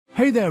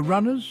Hey there,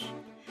 runners!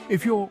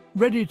 If you're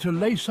ready to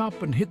lace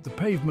up and hit the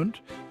pavement,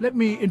 let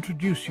me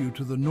introduce you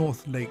to the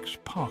North Lakes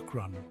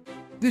Parkrun.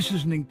 This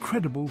is an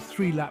incredible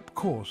 3-lap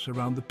course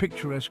around the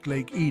picturesque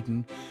Lake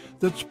Eden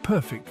that's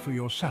perfect for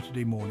your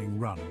Saturday morning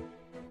run.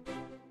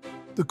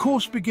 The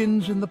course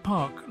begins in the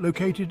park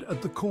located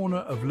at the corner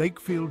of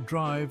Lakefield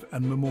Drive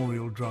and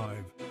Memorial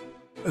Drive.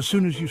 As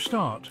soon as you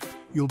start,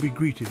 you'll be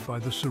greeted by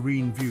the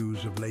serene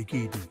views of Lake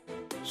Eden,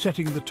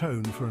 setting the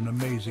tone for an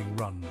amazing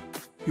run.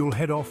 You'll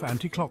head off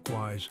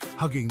anti-clockwise,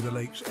 hugging the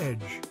lake's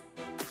edge.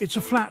 It's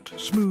a flat,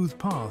 smooth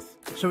path,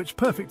 so it's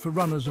perfect for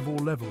runners of all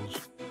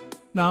levels.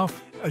 Now,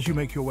 as you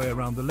make your way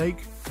around the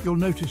lake, you'll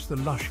notice the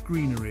lush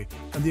greenery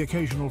and the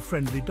occasional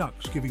friendly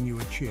ducks giving you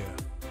a cheer.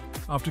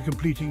 After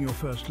completing your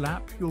first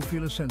lap, you'll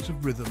feel a sense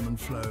of rhythm and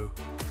flow.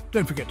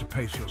 Don't forget to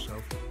pace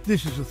yourself.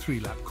 This is a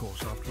 3-lap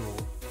course after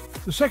all.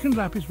 The second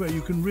lap is where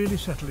you can really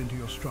settle into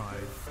your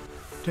stride.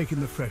 Take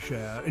in the fresh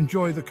air,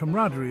 enjoy the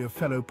camaraderie of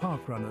fellow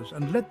park runners,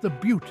 and let the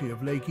beauty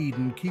of Lake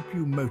Eden keep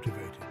you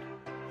motivated.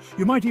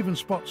 You might even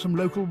spot some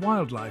local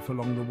wildlife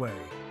along the way.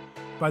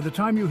 By the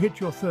time you hit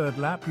your third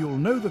lap, you'll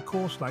know the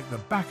course like the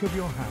back of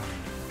your hand.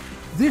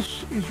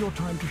 This is your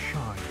time to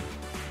shine.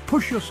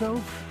 Push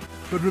yourself,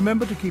 but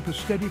remember to keep a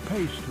steady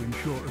pace to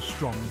ensure a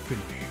strong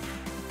finish.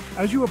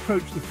 As you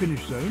approach the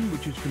finish zone,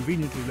 which is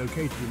conveniently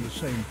located in the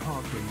same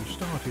park where you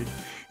started,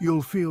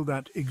 you'll feel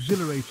that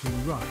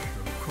exhilarating rush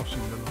of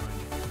crossing the line.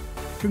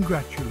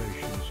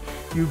 Congratulations,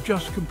 you've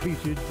just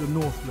completed the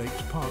North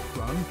Lakes Park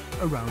Run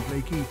around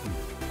Lake Eden.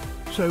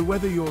 So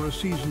whether you're a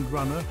seasoned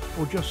runner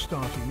or just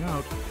starting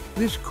out,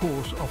 this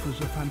course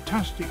offers a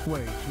fantastic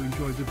way to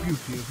enjoy the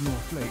beauty of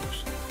North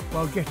Lakes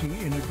while getting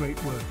in a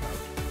great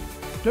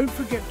workout. Don't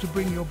forget to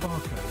bring your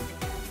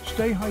barcode,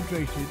 stay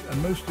hydrated,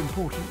 and most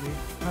importantly,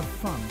 have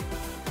fun.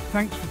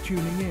 Thanks for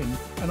tuning in,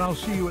 and I'll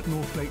see you at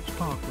North Lakes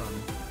Park Run.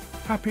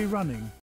 Happy running!